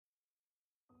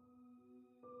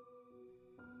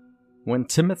When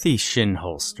Timothy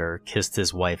Shinholster kissed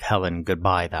his wife Helen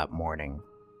goodbye that morning,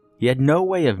 he had no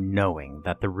way of knowing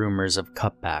that the rumors of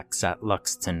cutbacks at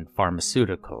Luxton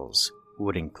Pharmaceuticals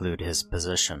would include his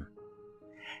position.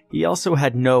 He also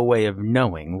had no way of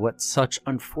knowing what such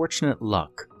unfortunate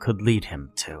luck could lead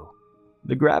him to.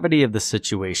 The gravity of the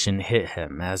situation hit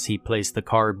him as he placed the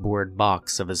cardboard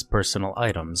box of his personal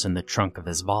items in the trunk of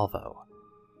his Volvo.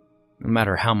 No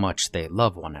matter how much they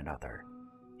love one another,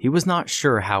 he was not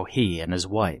sure how he and his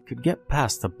wife could get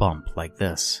past a bump like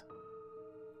this.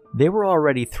 They were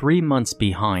already 3 months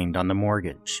behind on the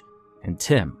mortgage, and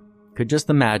Tim could just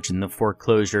imagine the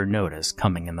foreclosure notice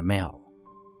coming in the mail.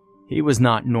 He was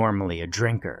not normally a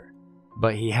drinker,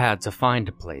 but he had to find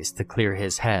a place to clear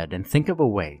his head and think of a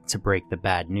way to break the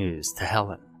bad news to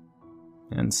Helen.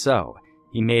 And so,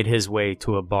 he made his way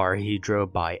to a bar he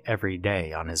drove by every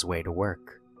day on his way to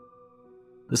work.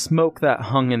 The smoke that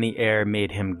hung in the air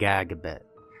made him gag a bit,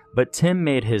 but Tim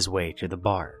made his way to the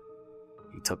bar.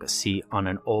 He took a seat on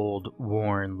an old,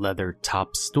 worn,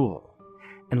 leather-topped stool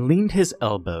and leaned his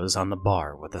elbows on the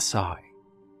bar with a sigh.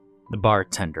 The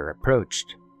bartender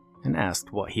approached and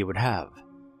asked what he would have.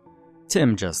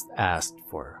 Tim just asked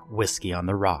for whiskey on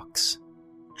the rocks,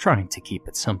 trying to keep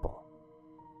it simple.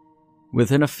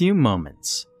 Within a few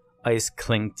moments, ice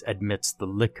clinked amidst the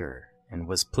liquor and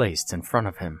was placed in front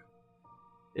of him.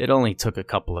 It only took a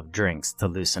couple of drinks to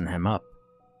loosen him up,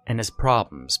 and his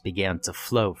problems began to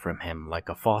flow from him like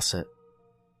a faucet.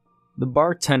 The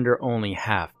bartender only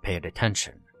half paid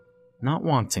attention, not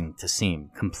wanting to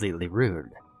seem completely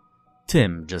rude.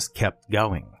 Tim just kept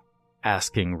going,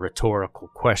 asking rhetorical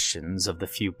questions of the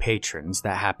few patrons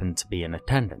that happened to be in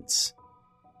attendance.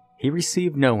 He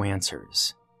received no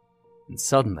answers, and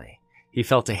suddenly he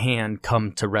felt a hand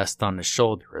come to rest on his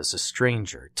shoulder as a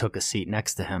stranger took a seat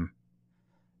next to him.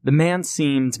 The man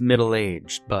seemed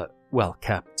middle-aged but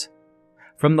well-kept.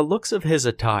 From the looks of his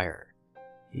attire,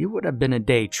 he would have been a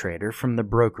day trader from the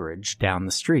brokerage down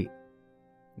the street.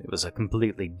 It was a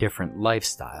completely different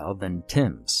lifestyle than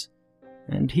Tim's,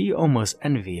 and he almost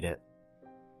envied it.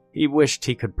 He wished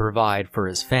he could provide for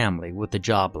his family with a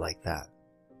job like that.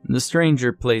 The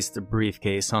stranger placed a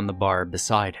briefcase on the bar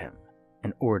beside him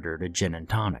and ordered a gin and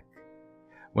tonic.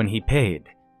 When he paid,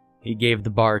 he gave the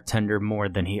bartender more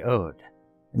than he owed,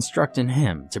 instructing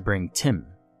him to bring Tim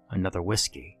another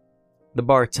whiskey. The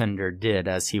bartender did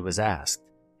as he was asked,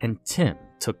 and Tim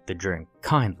took the drink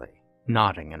kindly,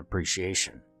 nodding in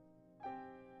appreciation.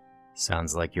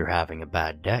 "Sounds like you're having a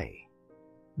bad day,"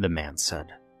 the man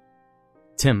said.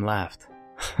 Tim laughed.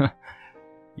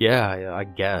 "Yeah, I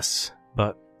guess,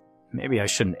 but maybe I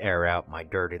shouldn't air out my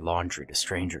dirty laundry to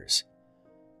strangers."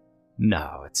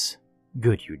 "No, it's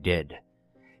good you did.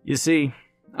 You see,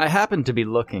 I happen to be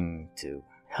looking to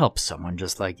help someone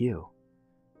just like you,"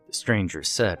 the stranger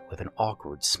said with an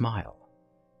awkward smile.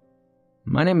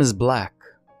 "My name is Black.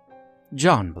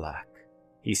 John Black,"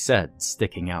 he said,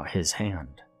 sticking out his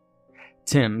hand.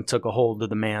 Tim took a hold of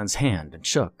the man's hand and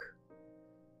shook.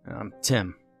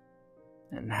 Tim.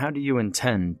 And how do you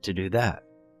intend to do that?"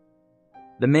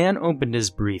 The man opened his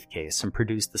briefcase and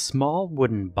produced a small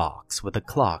wooden box with a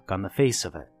clock on the face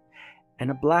of it, and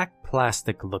a black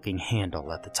plastic-looking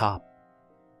handle at the top.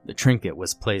 The trinket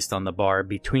was placed on the bar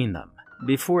between them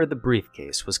before the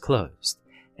briefcase was closed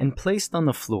and placed on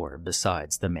the floor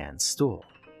besides the man's stool.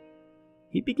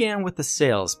 He began with a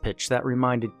sales pitch that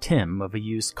reminded Tim of a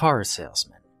used car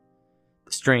salesman.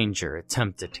 The stranger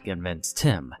attempted to convince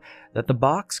Tim that the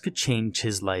box could change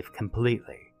his life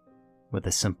completely with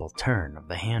a simple turn of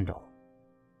the handle.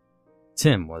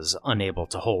 Tim was unable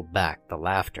to hold back the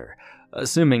laughter,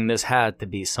 assuming this had to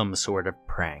be some sort of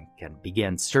prank, and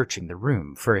began searching the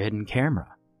room for a hidden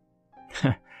camera.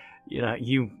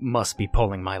 You must be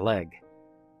pulling my leg,"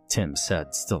 Tim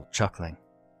said, still chuckling.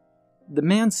 The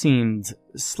man seemed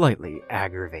slightly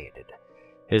aggravated,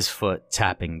 his foot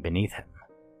tapping beneath him.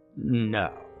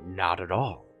 "No, not at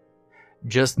all.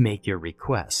 Just make your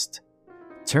request.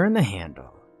 Turn the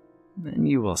handle, and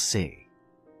you will see."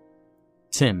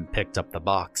 Tim picked up the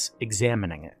box,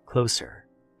 examining it closer.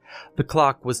 The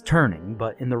clock was turning,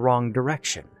 but in the wrong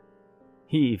direction.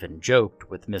 He even joked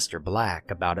with Mr.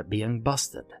 Black about it being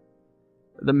busted.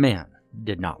 The man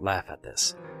did not laugh at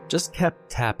this, just kept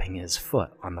tapping his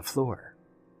foot on the floor.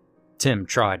 Tim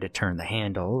tried to turn the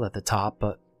handle at the top,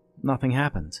 but nothing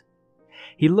happened.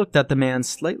 He looked at the man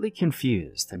slightly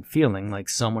confused and feeling like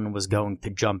someone was going to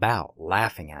jump out,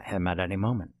 laughing at him at any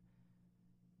moment.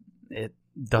 "It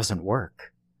doesn't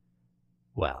work."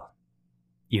 "Well,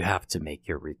 you have to make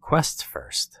your request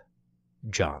first,"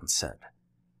 John said.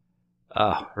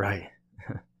 "Oh, right.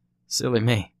 Silly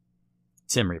me."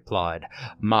 Tim replied,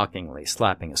 mockingly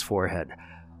slapping his forehead.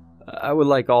 "I would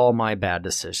like all my bad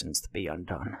decisions to be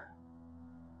undone."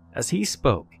 As he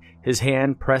spoke, his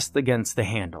hand pressed against the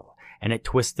handle, and it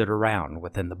twisted around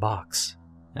within the box.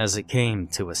 As it came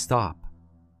to a stop,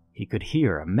 he could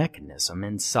hear a mechanism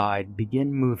inside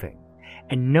begin moving,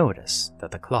 and noticed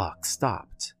that the clock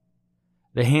stopped.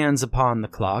 The hands upon the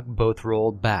clock both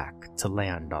rolled back to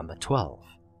land on the 12.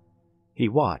 He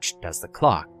watched as the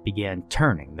clock began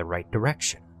turning the right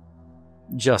direction,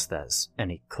 just as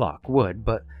any clock would,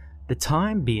 but the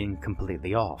time being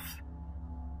completely off.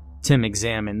 Tim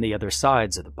examined the other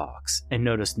sides of the box and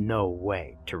noticed no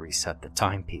way to reset the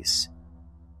timepiece.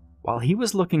 While he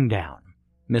was looking down,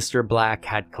 Mr. Black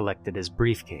had collected his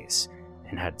briefcase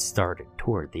and had started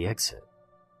toward the exit.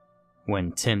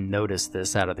 When Tim noticed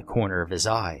this out of the corner of his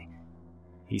eye,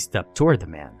 he stepped toward the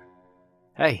man.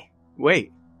 "Hey,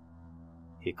 wait,"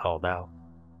 he called out.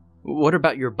 "What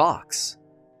about your box?"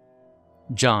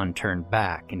 John turned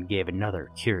back and gave another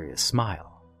curious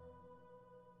smile.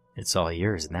 "It's all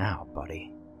yours now,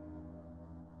 buddy."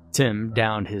 Tim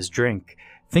downed his drink,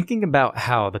 thinking about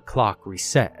how the clock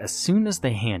reset as soon as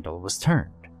the handle was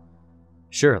turned.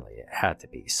 Surely it had to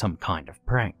be some kind of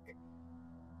prank,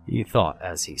 he thought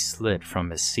as he slid from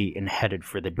his seat and headed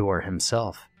for the door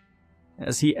himself.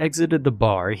 As he exited the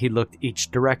bar, he looked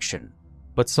each direction,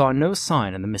 but saw no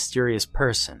sign of the mysterious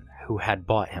person who had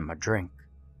bought him a drink.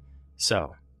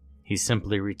 So, he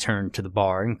simply returned to the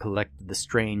bar and collected the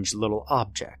strange little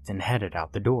object and headed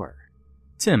out the door.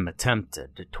 Tim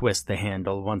attempted to twist the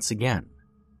handle once again,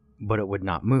 but it would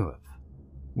not move,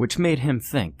 which made him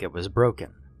think it was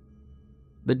broken.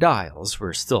 The dials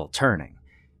were still turning,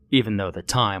 even though the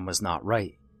time was not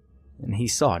right, and he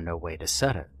saw no way to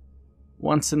set it.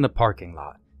 Once in the parking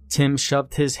lot, Tim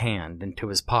shoved his hand into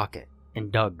his pocket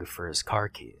and dug for his car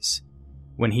keys.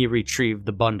 When he retrieved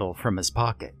the bundle from his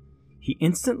pocket, he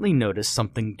instantly noticed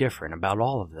something different about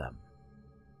all of them.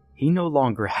 He no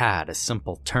longer had a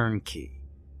simple turn key,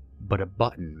 but a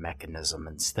button mechanism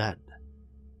instead.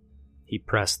 He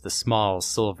pressed the small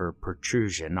silver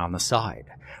protrusion on the side,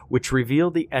 which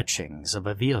revealed the etchings of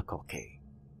a vehicle key.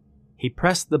 He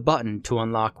pressed the button to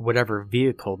unlock whatever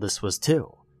vehicle this was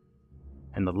too,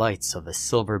 and the lights of a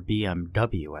silver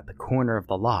BMW at the corner of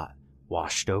the lot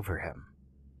washed over him.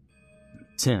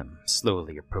 Tim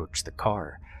slowly approached the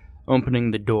car,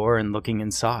 opening the door and looking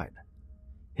inside.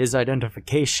 His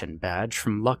identification badge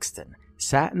from Luxton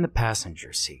sat in the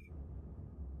passenger seat,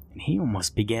 and he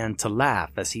almost began to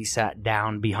laugh as he sat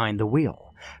down behind the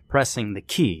wheel, pressing the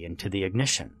key into the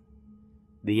ignition.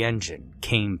 The engine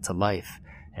came to life,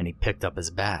 and he picked up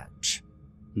his badge,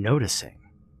 noticing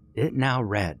it now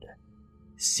read,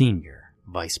 Senior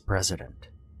Vice President.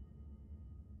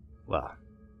 Well,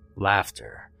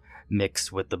 laughter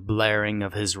mixed with the blaring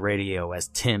of his radio as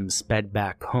Tim sped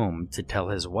back home to tell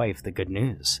his wife the good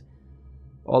news.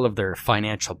 All of their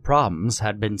financial problems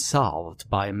had been solved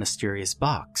by a mysterious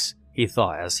box, he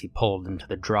thought as he pulled into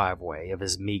the driveway of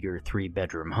his meager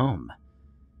 3-bedroom home.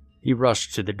 He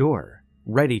rushed to the door,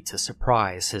 ready to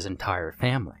surprise his entire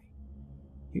family.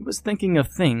 He was thinking of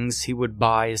things he would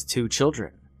buy his 2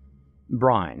 children.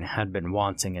 Brian had been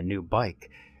wanting a new bike,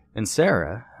 and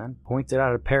Sarah had pointed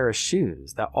out a pair of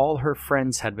shoes that all her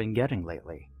friends had been getting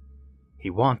lately. He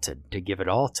wanted to give it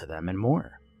all to them and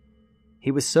more.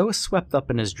 He was so swept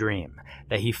up in his dream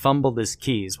that he fumbled his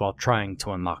keys while trying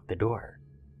to unlock the door.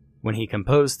 When he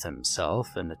composed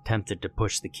himself and attempted to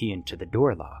push the key into the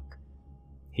door lock,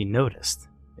 he noticed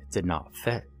it did not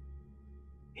fit.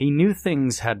 He knew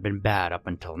things had been bad up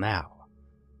until now,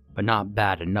 but not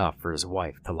bad enough for his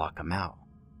wife to lock him out.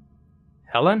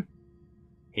 "Helen?"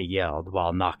 he yelled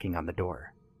while knocking on the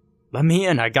door. "Let me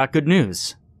in, I got good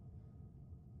news."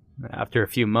 After a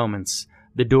few moments,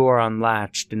 the door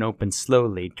unlatched and opened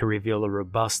slowly to reveal a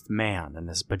robust man in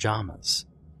his pajamas.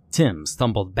 Tim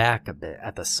stumbled back a bit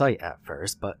at the sight at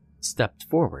first, but stepped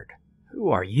forward. "Who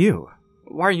are you?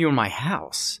 Why are you in my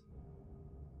house?"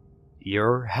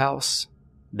 "Your house?"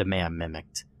 the man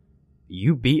mimicked.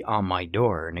 "You beat on my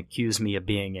door and accused me of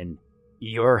being in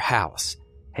your house.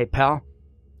 Hey, pal,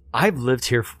 I've lived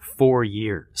here for 4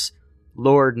 years.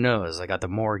 Lord knows I got the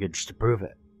mortgage to prove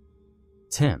it."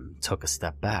 Tim took a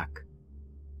step back.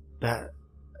 That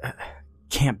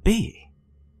can't be."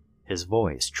 His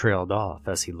voice trailed off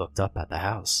as he looked up at the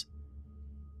house.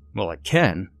 "Well, it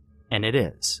can, and it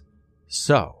is.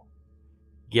 So,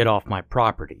 get off my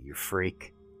property, you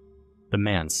freak," the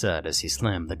man said as he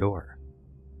slammed the door.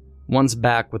 Once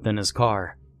back within his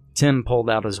car, Tim pulled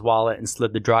out his wallet and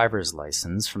slid the driver's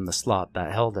license from the slot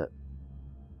that held it.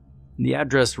 The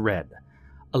address read,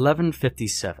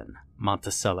 1157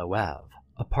 Monticello Ave,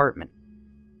 apartment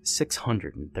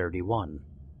 631.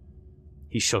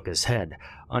 He shook his head,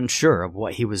 unsure of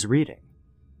what he was reading.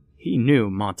 He knew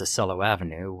Monticello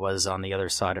Avenue was on the other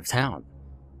side of town.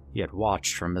 He had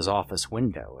watched from his office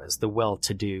window as the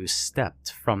well-to-do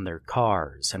stepped from their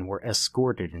cars and were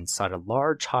escorted inside a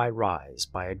large high-rise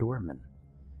by a doorman.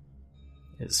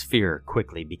 His fear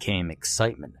quickly became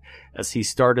excitement as he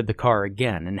started the car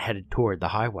again and headed toward the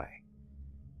highway.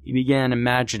 He began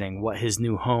imagining what his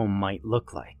new home might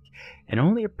look like, and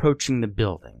only approaching the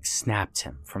building snapped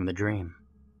him from the dream.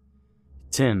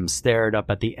 Tim stared up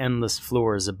at the endless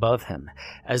floors above him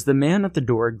as the man at the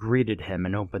door greeted him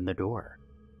and opened the door.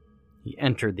 He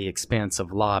entered the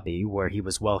expansive lobby where he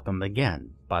was welcomed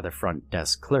again by the front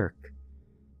desk clerk,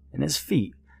 and his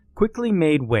feet quickly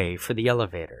made way for the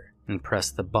elevator and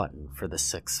pressed the button for the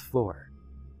 6th floor.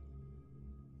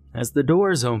 As the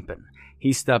doors opened,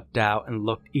 he stepped out and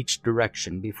looked each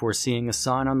direction before seeing a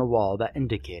sign on the wall that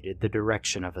indicated the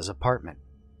direction of his apartment.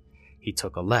 He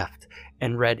took a left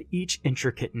and read each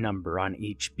intricate number on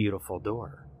each beautiful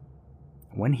door.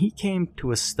 When he came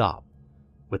to a stop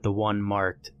with the one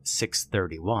marked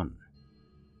 631,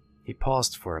 he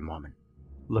paused for a moment,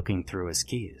 looking through his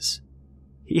keys.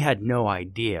 He had no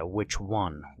idea which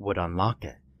one would unlock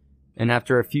it, and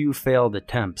after a few failed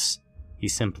attempts, he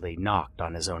simply knocked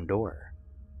on his own door.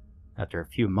 After a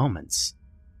few moments,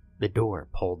 the door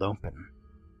pulled open,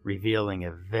 revealing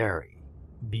a very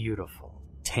beautiful,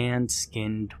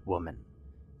 tan-skinned woman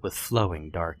with flowing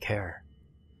dark hair.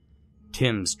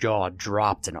 Tim's jaw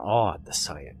dropped in awe at the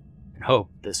sight, and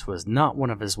hoped this was not one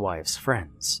of his wife's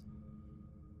friends.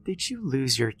 "Did you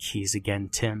lose your keys again,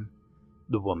 Tim?"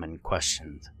 the woman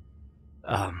questioned.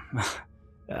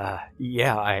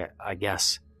 Yeah, I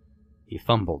guess." He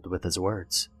fumbled with his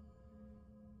words.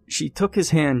 She took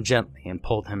his hand gently and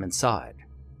pulled him inside.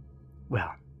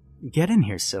 "Well, get in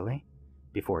here, silly,"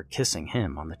 before kissing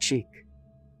him on the cheek.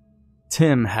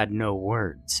 Tim had no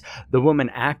words. The woman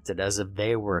acted as if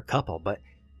they were a couple, but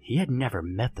he had never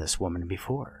met this woman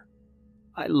before.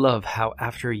 "I love how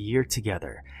after a year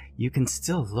together, you can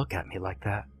still look at me like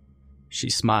that." She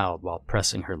smiled while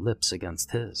pressing her lips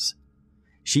against his.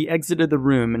 She exited the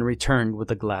room and returned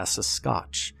with a glass of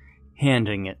scotch,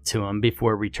 handing it to him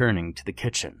before returning to the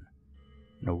kitchen.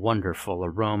 A wonderful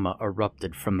aroma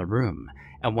erupted from the room,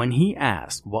 and when he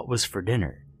asked what was for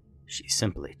dinner, she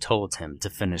simply told him to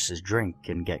finish his drink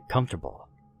and get comfortable.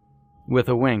 With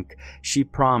a wink, she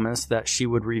promised that she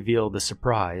would reveal the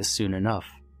surprise soon enough.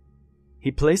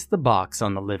 He placed the box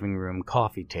on the living room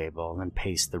coffee table and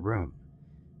paced the room,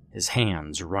 his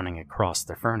hands running across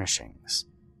the furnishings,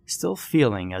 still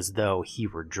feeling as though he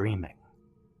were dreaming.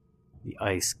 The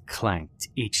ice clanked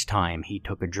each time he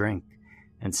took a drink,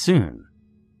 and soon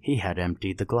he had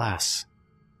emptied the glass.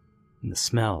 And the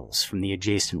smells from the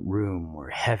adjacent room were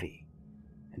heavy,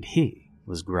 and he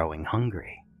was growing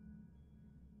hungry.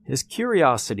 His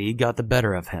curiosity got the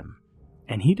better of him,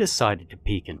 and he decided to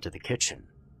peek into the kitchen.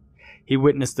 He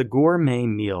witnessed a gourmet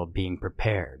meal being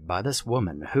prepared by this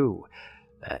woman who,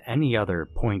 at any other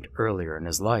point earlier in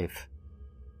his life,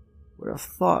 would have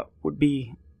thought would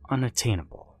be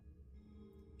unattainable.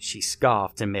 She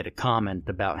scoffed and made a comment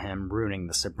about him ruining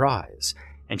the surprise,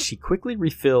 and she quickly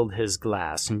refilled his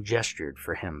glass and gestured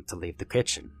for him to leave the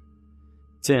kitchen.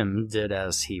 Tim did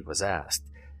as he was asked,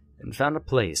 and found a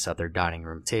place at their dining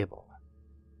room table.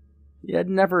 He had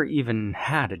never even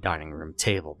had a dining room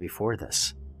table before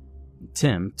this.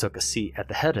 Tim took a seat at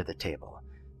the head of the table,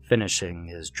 finishing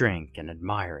his drink and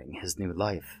admiring his new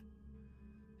life.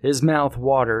 His mouth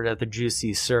watered at the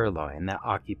juicy sirloin that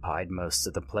occupied most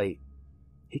of the plate.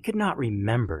 He could not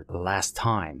remember the last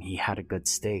time he had a good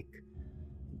steak.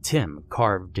 Tim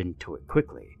carved into it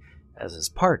quickly as his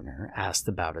partner asked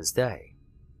about his day.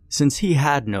 Since he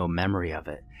had no memory of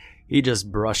it, he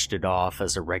just brushed it off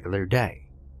as a regular day.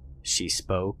 She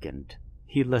spoke and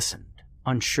he listened,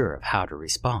 unsure of how to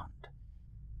respond.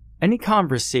 Any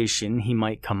conversation he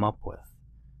might come up with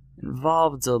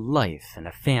involved a life and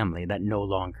a family that no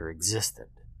longer existed.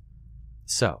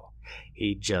 So,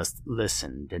 he just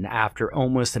listened, and after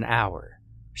almost an hour,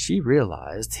 she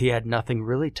realized he had nothing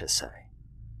really to say.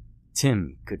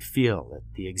 Tim could feel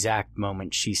at the exact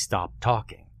moment she stopped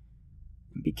talking,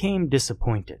 and became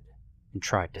disappointed and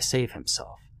tried to save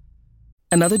himself.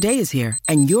 Another day is here,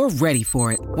 and you're ready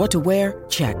for it. What to wear?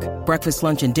 Check. Breakfast,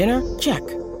 lunch, and dinner? Check.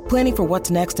 Planning for what's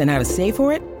next and how to save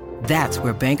for it? That's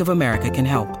where Bank of America can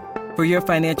help. For your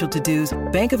financial to-dos,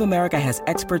 Bank of America has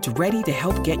experts ready to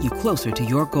help get you closer to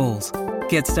your goals.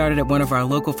 Get started at one of our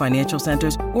local financial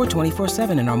centers or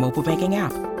 24/7 in our mobile banking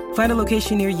app. Find a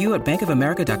location near you at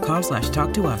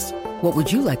bankofamerica.com/talktous. What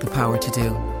would you like the power to do?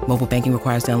 Mobile banking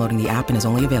requires downloading the app and is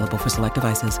only available for select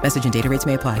devices. Message and data rates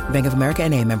may apply. Bank of America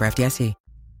N.A., member FDIC.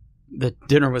 The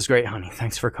dinner was great, honey.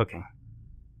 Thanks for cooking.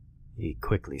 He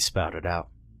quickly spouted out.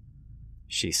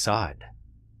 She sighed.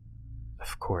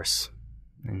 Of course.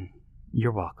 And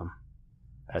you're welcome.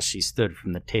 As she stood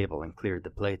from the table and cleared the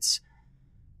plates.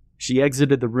 She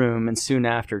exited the room, and soon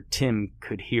after, Tim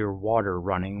could hear water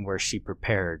running where she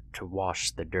prepared to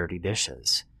wash the dirty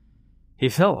dishes. He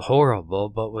felt horrible,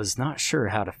 but was not sure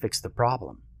how to fix the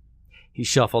problem. He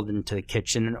shuffled into the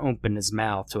kitchen and opened his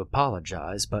mouth to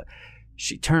apologize, but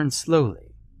she turned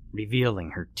slowly,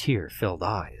 revealing her tear-filled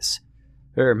eyes.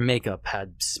 Her makeup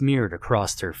had smeared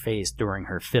across her face during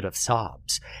her fit of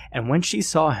sobs, and when she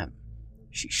saw him,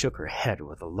 she shook her head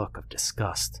with a look of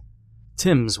disgust.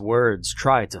 Tim's words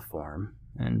tried to form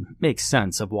and make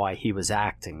sense of why he was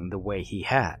acting the way he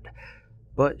had,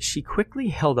 but she quickly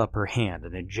held up her hand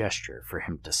in a gesture for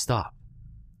him to stop.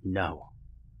 "No,"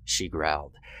 she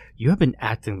growled. "You have been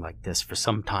acting like this for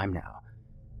some time now,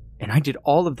 and I did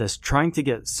all of this trying to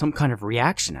get some kind of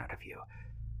reaction out of you.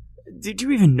 Did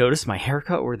you even notice my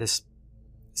haircut or this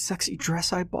sexy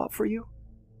dress I bought for you?"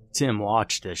 Tim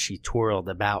watched as she twirled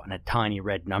about in a tiny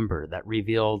red number that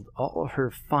revealed all of her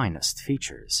finest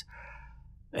features.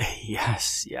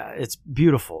 Yes, it's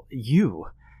beautiful. You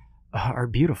are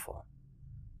beautiful."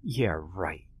 "Yeah,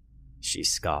 right," she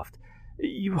scoffed.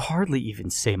 "You hardly even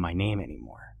say my name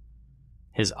anymore."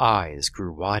 His eyes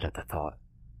grew wide at the thought.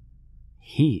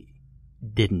 He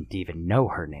didn't even know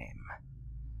her name.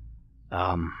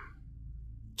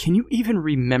 Can you even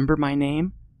remember my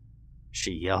name?"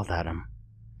 she yelled at him.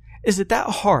 "Is it that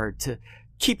hard to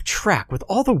keep track with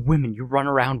all the women you run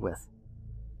around with?"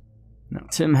 Now,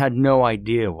 Tim had no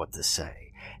idea what to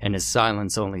say, and his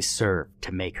silence only served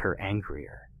to make her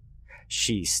angrier.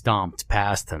 She stomped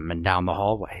past him and down the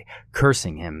hallway,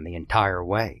 cursing him the entire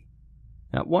way.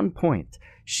 At one point,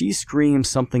 she screamed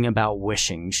something about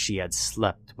wishing she had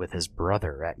slept with his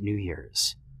brother at New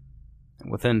Year's.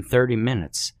 And within 30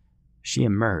 minutes, she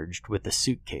emerged with the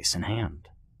suitcase in hand.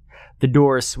 The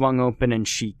door swung open and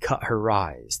she cut her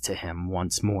eyes to him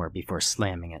once more before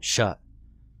slamming it shut.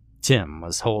 Tim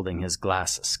was holding his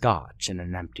glass of scotch in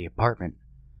an empty apartment,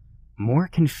 more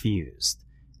confused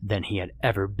than he had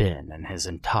ever been in his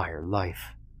entire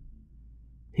life.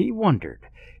 He wondered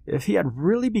if he had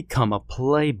really become a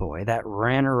playboy that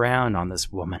ran around on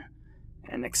this woman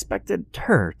and expected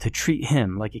her to treat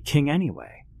him like a king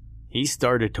anyway. He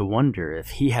started to wonder if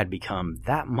he had become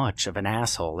that much of an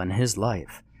asshole in his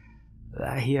life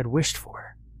that he had wished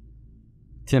for.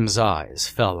 Tim's eyes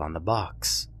fell on the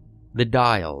box. The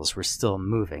dials were still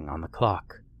moving on the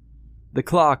clock. The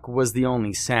clock was the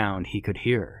only sound he could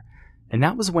hear, and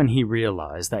that was when he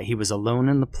realized that he was alone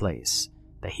in the place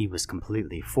that he was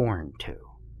completely foreign to.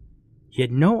 He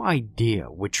had no idea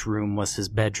which room was his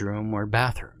bedroom or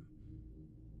bathroom.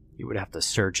 He would have to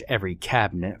search every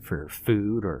cabinet for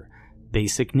food or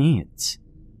basic needs.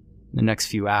 The next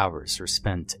few hours were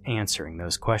spent answering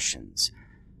those questions,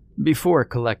 before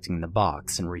collecting the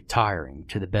box and retiring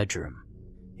to the bedroom.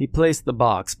 He placed the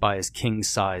box by his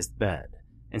king-sized bed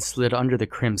and slid under the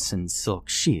crimson silk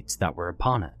sheets that were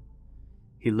upon it.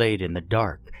 He laid in the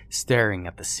dark, staring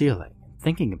at the ceiling,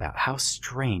 thinking about how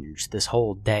strange this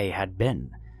whole day had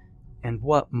been, and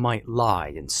what might lie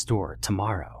in store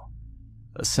tomorrow.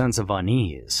 A sense of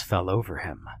unease fell over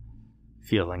him,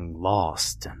 feeling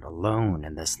lost and alone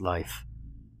in this life.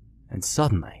 And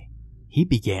suddenly, he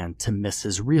began to miss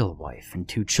his real wife and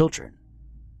 2 children.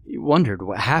 He wondered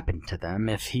what happened to them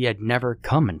if he had never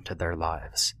come into their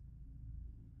lives.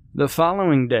 The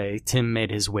following day, Tim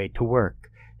made his way to work,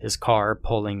 his car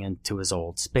pulling into his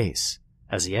old space.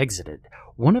 As he exited,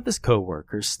 one of his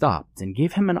co-workers stopped and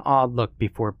gave him an odd look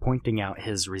before pointing out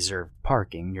his reserved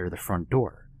parking near the front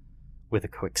door. With a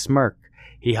quick smirk,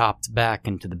 he hopped back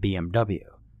into the BMW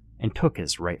and took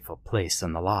his rightful place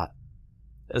in the lot.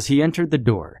 As he entered the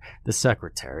door, the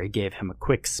secretary gave him a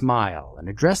quick smile and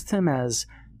addressed him as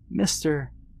Mr.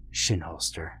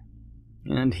 Shinholster,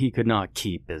 and he could not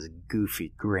keep his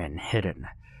goofy grin hidden.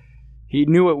 He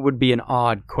knew it would be an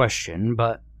odd question,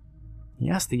 but he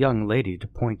asked the young lady to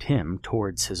point him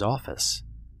towards his office.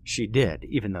 She did,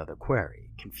 even though the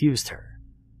query confused her.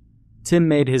 Tim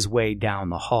made his way down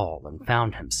the hall and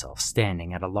found himself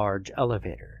standing at a large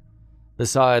elevator.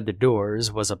 Beside the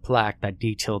doors was a plaque that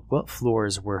detailed what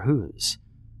floors were whose.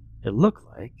 It looked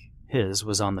like his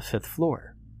was on the 5th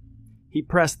floor. He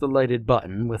pressed the lighted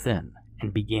button within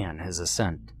and began his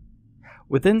ascent.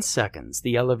 Within seconds,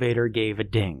 the elevator gave a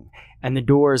ding, and the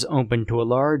doors opened to a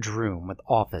large room with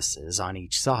offices on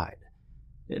each side.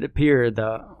 It appeared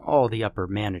that all the upper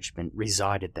management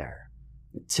resided there.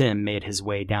 Tim made his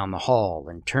way down the hall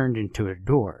and turned into a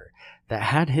door that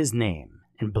had his name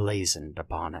emblazoned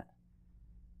upon it.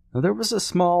 There was a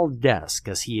small desk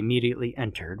as he immediately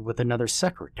entered with another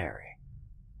secretary.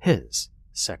 His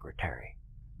secretary.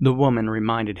 The woman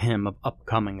reminded him of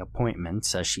upcoming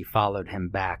appointments as she followed him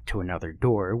back to another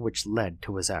door which led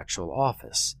to his actual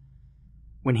office.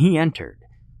 When he entered,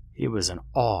 he was in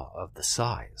awe of the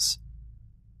size.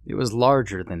 It was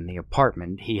larger than the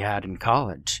apartment he had in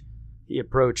college. He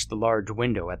approached the large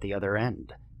window at the other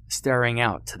end, staring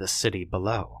out to the city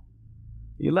below.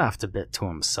 He laughed a bit to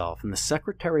himself, and the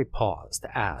secretary paused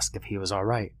to ask if he was all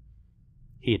right.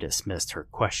 He dismissed her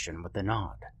question with a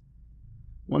nod.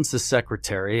 Once the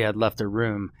secretary had left the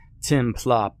room, Tim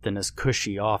plopped in his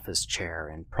cushy office chair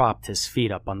and propped his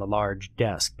feet up on the large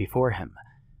desk before him.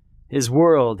 His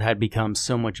world had become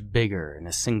so much bigger in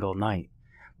a single night,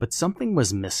 but something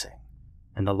was missing,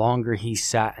 and the longer he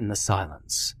sat in the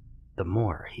silence, the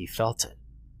more he felt it.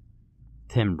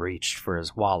 Tim reached for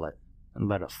his wallet and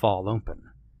let it fall open.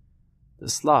 The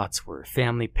slots where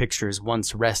family pictures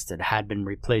once rested had been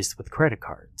replaced with credit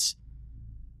cards.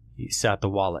 He sat the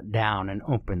wallet down and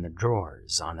opened the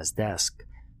drawers on his desk,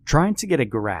 trying to get a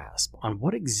grasp on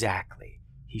what exactly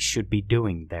he should be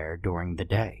doing there during the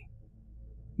day.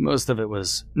 Most of it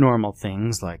was normal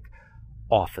things like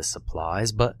office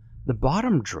supplies, but the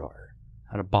bottom drawer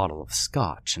had a bottle of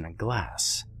scotch and a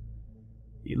glass.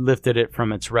 He lifted it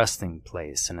from its resting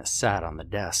place and it sat on the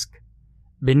desk.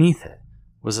 Beneath it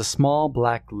was a small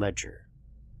black ledger,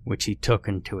 which he took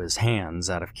into his hands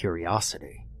out of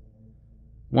curiosity.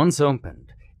 Once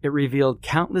opened, it revealed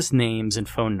countless names and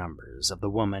phone numbers of the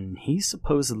woman he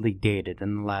supposedly dated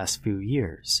in the last few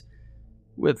years,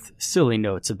 with silly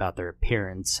notes about their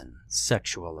appearance and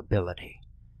sexual ability.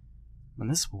 And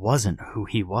this wasn't who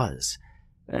he was,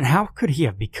 and how could he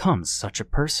have become such a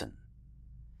person?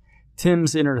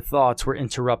 Tim's inner thoughts were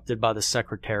interrupted by the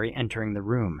secretary entering the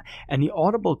room and the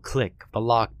audible click of the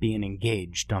lock being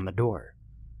engaged on the door.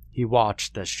 He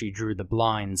watched as she drew the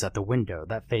blinds at the window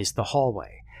that faced the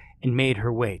hallway and made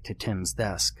her way to Tim's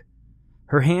desk.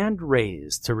 Her hand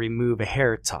raised to remove a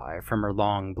hair tie from her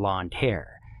long blonde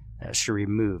hair as she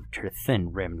removed her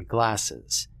thin-rimmed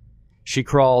glasses. She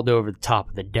crawled over the top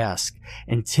of the desk,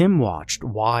 and Tim watched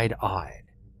wide-eyed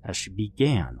as she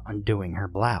began undoing her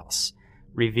blouse,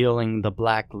 revealing the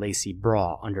black lacy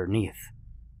bra underneath.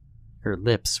 Her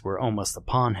lips were almost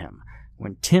upon him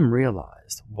when Tim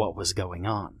realized what was going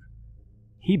on.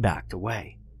 He backed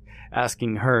away,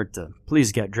 asking her to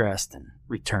please get dressed and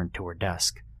return to her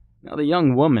desk. Now the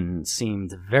young woman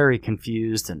seemed very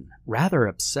confused and rather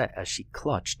upset as she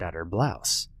clutched at her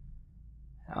blouse.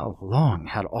 How long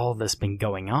had all this been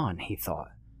going on, he thought.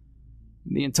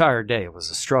 The entire day was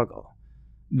a struggle,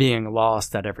 being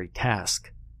lost at every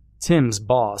task. Tim's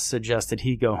boss suggested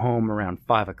he go home around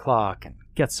 5 o'clock and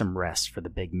get some rest for the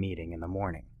big meeting in the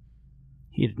morning.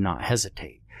 He did not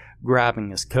hesitate, grabbing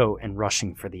his coat and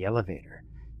rushing for the elevator.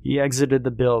 He exited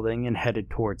the building and headed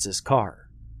towards his car.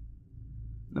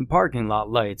 The parking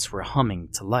lot lights were humming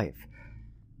to life,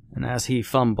 and as he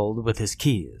fumbled with his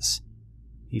keys,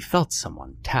 he felt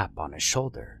someone tap on his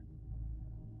shoulder.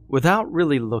 Without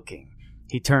really looking,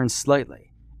 he turned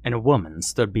slightly, and a woman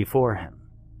stood before him,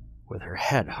 with her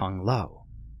head hung low.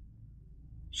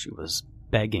 She was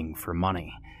begging for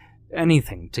money,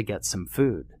 anything to get some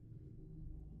food.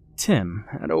 Tim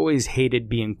had always hated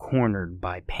being cornered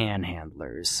by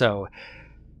panhandlers, so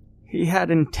he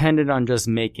had intended on just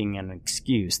making an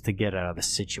excuse to get out of the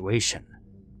situation.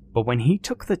 But when he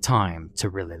took the time to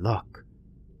really look,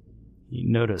 he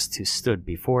noticed who stood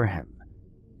before him,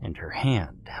 and her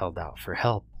hand held out for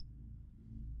help.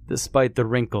 Despite the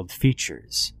wrinkled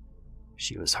features,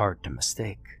 she was hard to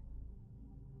mistake.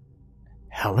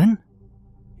 "Helen?"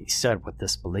 he said with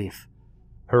disbelief.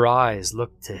 Her eyes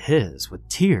looked to his with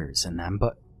tears in them,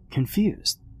 but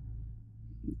confused.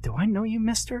 "Do I know you,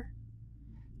 mister?"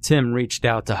 Tim reached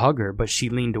out to hug her, but she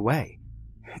leaned away.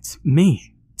 "It's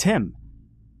me, Tim."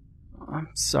 "I'm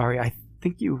sorry, I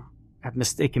think you have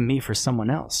mistaken me for someone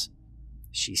else,"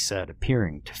 she said,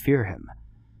 appearing to fear him.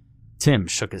 Tim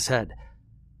shook his head.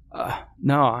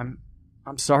 No,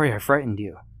 I'm sorry I frightened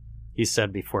you," he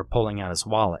said before pulling out his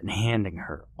wallet and handing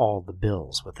her all the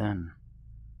bills within.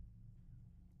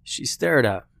 She stared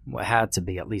at what had to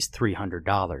be at least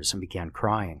 $300 and began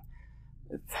crying.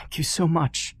 "Thank you so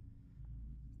much."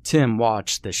 Tim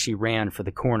watched as she ran for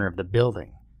the corner of the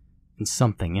building, and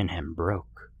something in him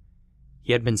broke.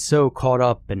 He had been so caught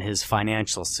up in his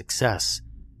financial success,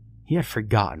 he had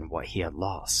forgotten what he had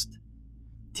lost.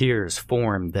 Tears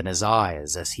formed in his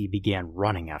eyes as he began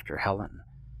running after Helen.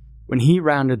 When he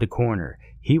rounded the corner,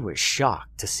 He was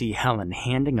shocked to see Helen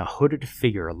handing a hooded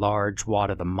figure a large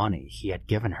wad of the money he had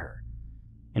given her.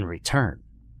 In return,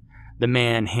 the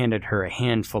man handed her a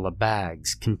handful of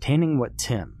bags containing what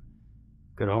Tim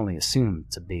could only assume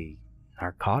to be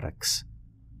narcotics.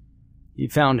 He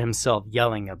found himself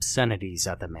yelling obscenities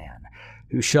at the man,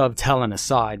 who shoved Helen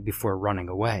aside before running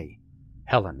away.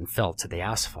 Helen fell to the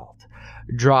asphalt,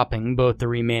 dropping both the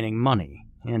remaining money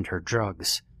and her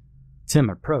drugs. Tim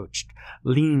approached,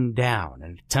 leaned down,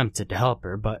 and attempted to help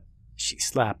her, but she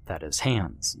slapped at his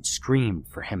hands and screamed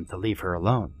for him to leave her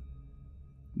alone.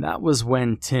 That was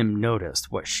when Tim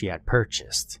noticed what she had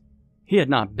purchased. He had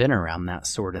not been around that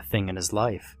sort of thing in his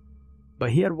life,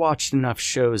 but he had watched enough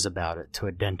shows about it to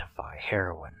identify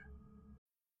heroin.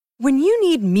 When you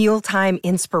need mealtime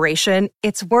inspiration,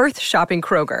 it's worth shopping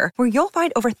Kroger, where you'll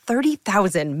find over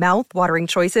 30,000 mouth-watering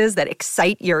choices that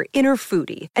excite your inner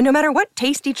foodie. And no matter what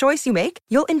tasty choice you make,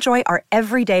 you'll enjoy our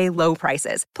everyday low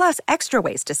prices, plus extra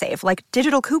ways to save, like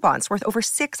digital coupons worth over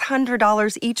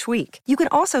 $600 each week. You can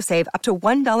also save up to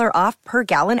 $1 off per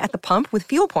gallon at the pump with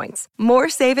fuel points. More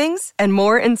savings and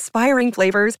more inspiring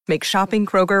flavors make shopping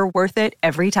Kroger worth it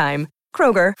every time.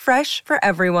 Kroger, fresh for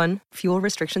everyone. Fuel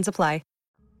restrictions apply.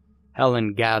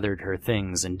 Helen gathered her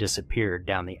things and disappeared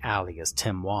down the alley as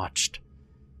Tim watched.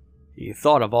 He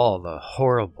thought of all the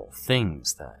horrible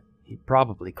things that he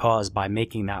probably caused by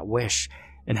making that wish,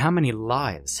 and how many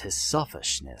lives his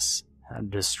selfishness had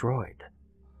destroyed.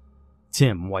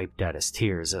 Tim wiped at his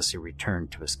tears as he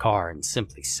returned to his car and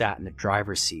simply sat in the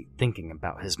driver's seat thinking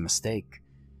about his mistake.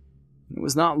 It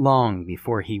was not long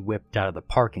before he whipped out of the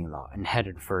parking lot and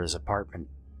headed for his apartment.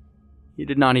 He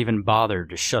did not even bother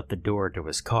to shut the door to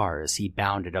his car as he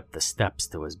bounded up the steps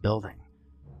to his building.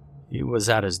 He was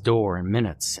at his door in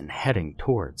minutes and heading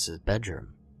towards his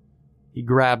bedroom. He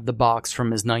grabbed the box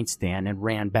from his nightstand and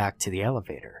ran back to the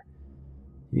elevator.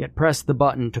 He had pressed the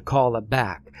button to call it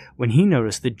back when he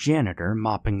noticed the janitor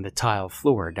mopping the tile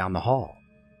floor down the hall.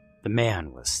 The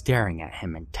man was staring at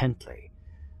him intently,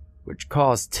 which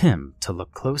caused Tim to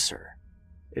look closer.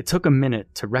 It took a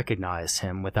minute to recognize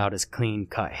him without his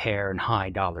clean-cut hair and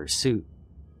high-dollar suit,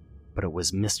 but it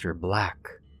was Mr. Black.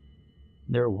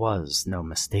 There was no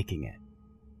mistaking it.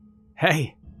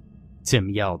 "Hey!" Tim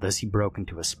yelled as he broke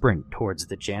into a sprint towards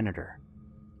the janitor.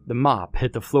 The mop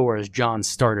hit the floor as John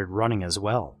started running as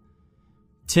well.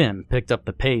 Tim picked up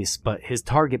the pace, but his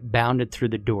target bounded through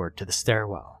the door to the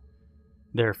stairwell.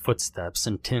 Their footsteps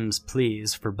and Tim's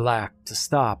pleas for Black to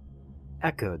stop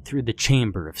echoed through the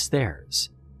chamber of stairs.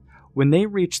 When they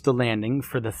reached the landing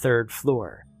for the third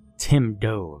floor, Tim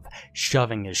dove,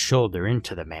 shoving his shoulder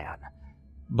into the man.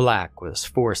 Black was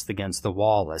forced against the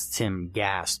wall as Tim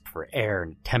gasped for air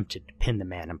and attempted to pin the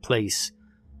man in place.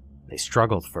 They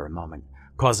struggled for a moment,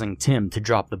 causing Tim to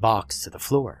drop the box to the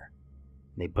floor.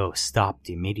 They both stopped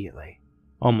immediately,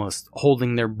 almost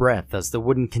holding their breath as the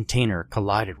wooden container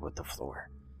collided with the floor.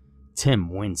 Tim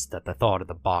winced at the thought of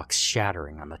the box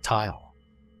shattering on the tile.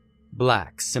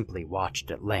 Black simply watched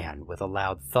it land with a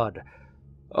loud thud,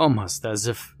 almost as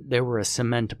if there were a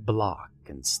cement block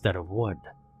instead of wood.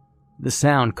 The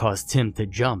sound caused Tim to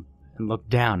jump and look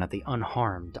down at the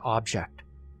unharmed object.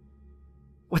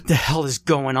 "What the hell is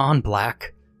going on,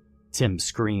 Black?" Tim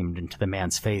screamed into the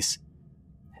man's face.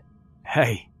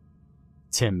 "Hey,"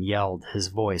 Tim yelled, his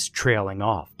voice trailing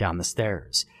off down the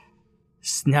stairs.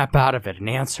 "Snap out of it and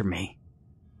answer me."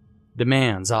 The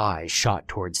man's eyes shot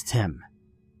towards Tim.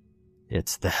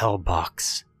 "It's the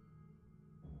Hellbox."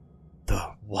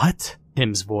 "The what?"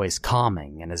 Tim's voice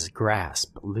calming and his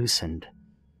grasp loosened.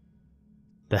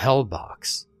 "The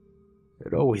Hellbox.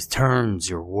 It always turns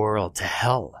your world to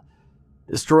hell,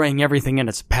 destroying everything in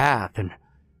its path, and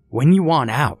when you want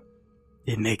out,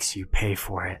 it makes you pay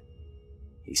for it."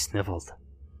 He sniveled,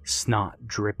 snot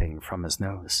dripping from his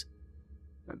nose.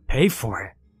 "Pay for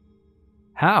it?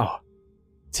 How?"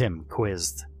 Tim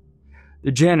quizzed.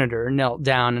 The janitor knelt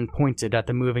down and pointed at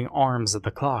the moving arms of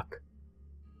the clock.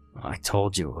 "I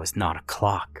told you it was not a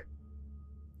clock.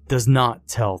 It does not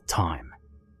tell time.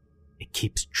 It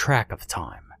keeps track of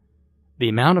time. The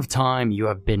amount of time you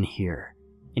have been here,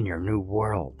 in your new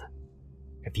world.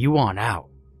 If you want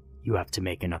out, you have to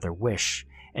make another wish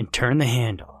and turn the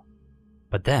handle.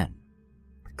 But then,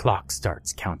 the clock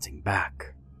starts counting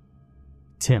back."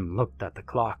 Tim looked at the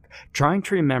clock, trying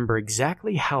to remember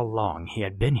exactly how long he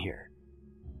had been here.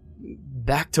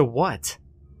 "Back to what?"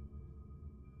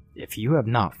 "If you have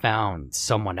not found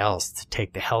someone else to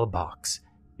take the Hellbox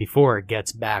before it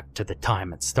gets back to the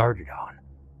time it started on,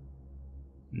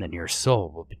 then your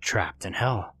soul will be trapped in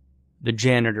hell." The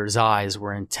janitor's eyes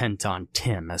were intent on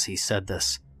Tim as he said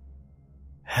this.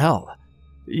 "Hell?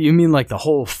 You mean like the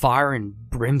whole fire and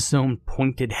brimstone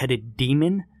pointed-headed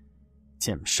demon?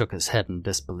 Tim shook his head in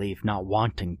disbelief, not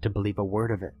wanting to believe a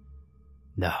word of it.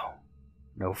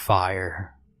 No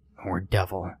fire, nor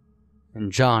devil.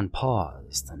 And John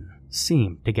paused and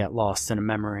seemed to get lost in a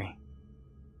memory.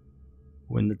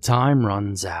 When the time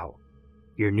runs out,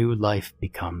 your new life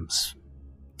becomes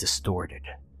distorted.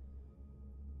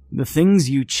 The things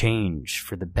you change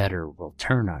for the better will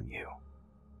turn on you.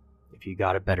 If you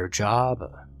got a better job,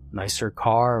 a nicer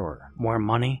car, or more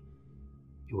money,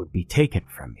 it would be taken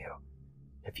from you.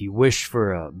 If you wish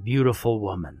for a beautiful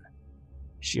woman,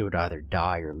 she would either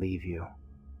die or leave you.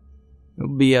 It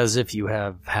will be as if you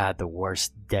have had the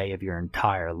worst day of your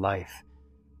entire life,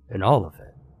 and all of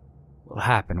it will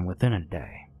happen within a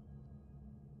day.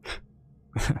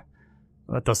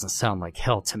 That doesn't sound like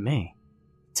hell to me,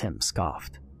 Tim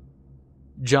scoffed.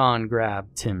 John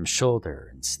grabbed Tim's shoulder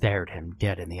and stared him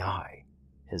dead in the eye,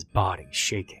 his body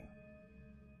shaking.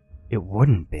 It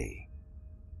wouldn't be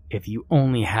if you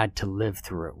only had to live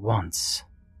through it once,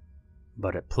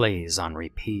 but it plays on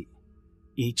repeat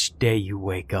each day you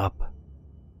wake up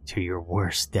to your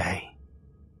worst day,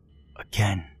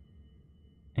 again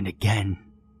and again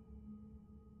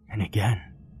and again.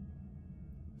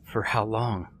 For how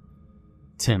long?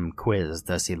 Tim quizzed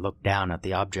as he looked down at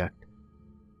the object.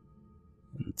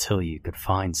 Until you could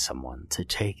find someone to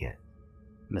take it,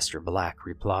 Mr. Black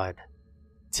replied.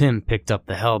 Tim picked up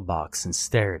the Hellbox and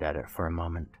stared at it for a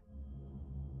moment.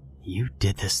 You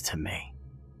did this to me,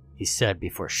 he said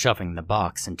before shoving the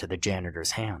box into the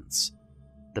janitor's hands.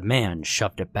 The man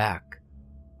shoved it back.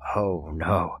 Oh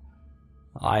no,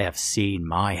 I have seen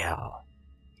my hell,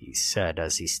 he said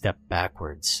as he stepped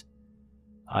backwards.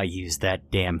 I used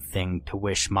that damn thing to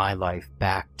wish my life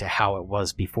back to how it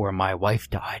was before my wife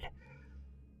died.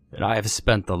 And I have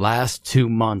spent the last 2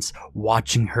 months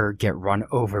watching her get run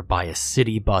over by a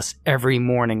city bus every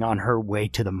morning on her way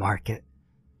to the market.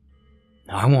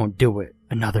 I won't do it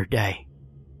another day.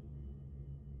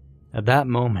 At that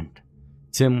moment,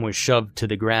 Tim was shoved to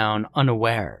the ground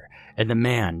unaware, and the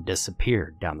man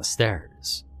disappeared down the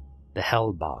stairs. The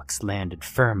Hellbox landed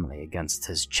firmly against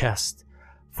his chest,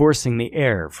 forcing the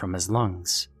air from his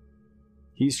lungs.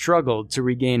 He struggled to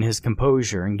regain his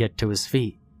composure and get to his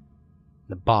feet.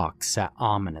 The box sat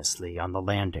ominously on the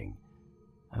landing,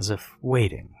 as if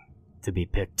waiting to be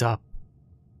picked up.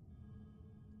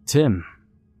 Tim,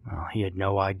 he had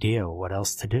no idea what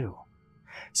else to do,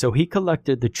 so he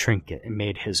collected the trinket and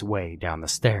made his way down the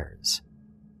stairs.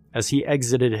 As he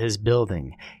exited his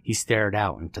building, he stared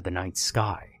out into the night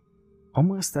sky,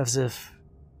 almost as if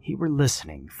he were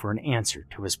listening for an answer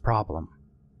to his problem.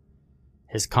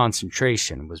 His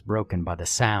concentration was broken by the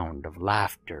sound of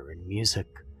laughter and music.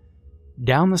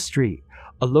 Down the street,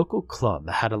 a local club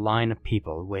had a line of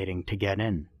people waiting to get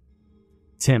in.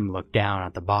 Tim looked down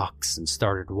at the box and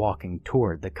started walking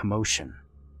toward the commotion.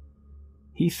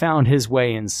 He found his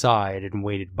way inside and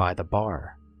waited by the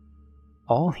bar.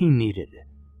 All he needed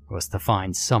was to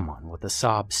find someone with a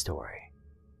sob story.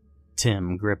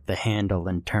 Tim gripped the handle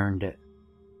and turned it,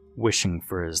 wishing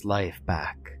for his life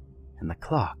back, and the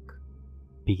clock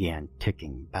began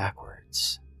ticking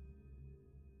backwards.